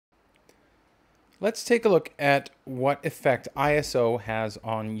Let's take a look at what effect ISO has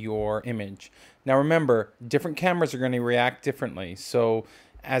on your image. Now remember, different cameras are going to react differently. So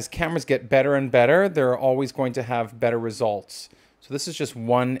as cameras get better and better, they're always going to have better results. So this is just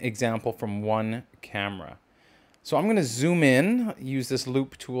one example from one camera. So I'm going to zoom in, use this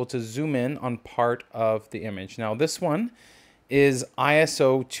loop tool to zoom in on part of the image. Now this one is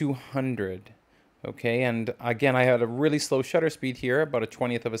ISO 200. Okay, and again, I had a really slow shutter speed here, about a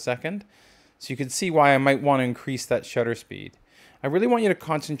 20th of a second. So you can see why I might want to increase that shutter speed. I really want you to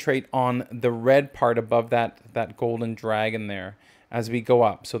concentrate on the red part above that golden dragon there as we go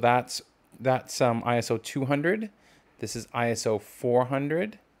up. So that's ISO 200. This is ISO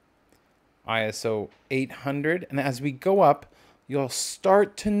 400, ISO 800. And as we go up, you'll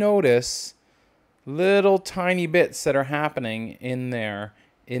start to notice little tiny bits that are happening in there,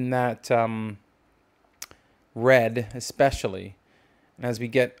 in that red especially. And as we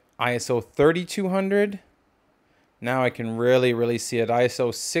get ISO 3200, now I can really see it.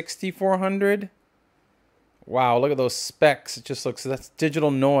 ISO 6400, wow, look at those specks. It just looks, that's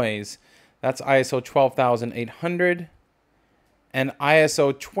digital noise. That's ISO 12800 and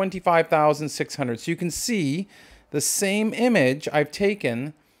ISO 25600. So you can see the same image I've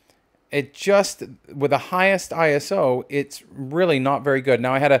taken, it just, with the highest ISO, it's really not very good.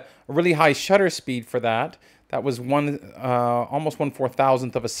 Now I had a really high shutter speed for that. That was almost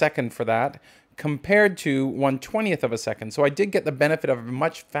 1/4000th of a second for that, compared to 1/20th of a second. So I did get the benefit of a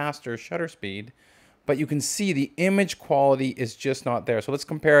much faster shutter speed, but you can see the image quality is just not there. So let's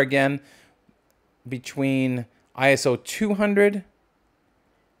compare again between ISO 200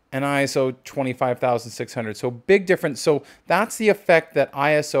 and ISO 25600. So big difference. So that's the effect that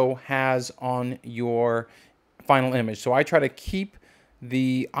ISO has on your final image. So I try to keep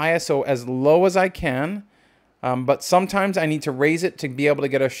the ISO as low as I can, but sometimes I need to raise it to be able to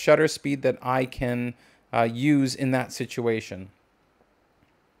get a shutter speed that I can use in that situation.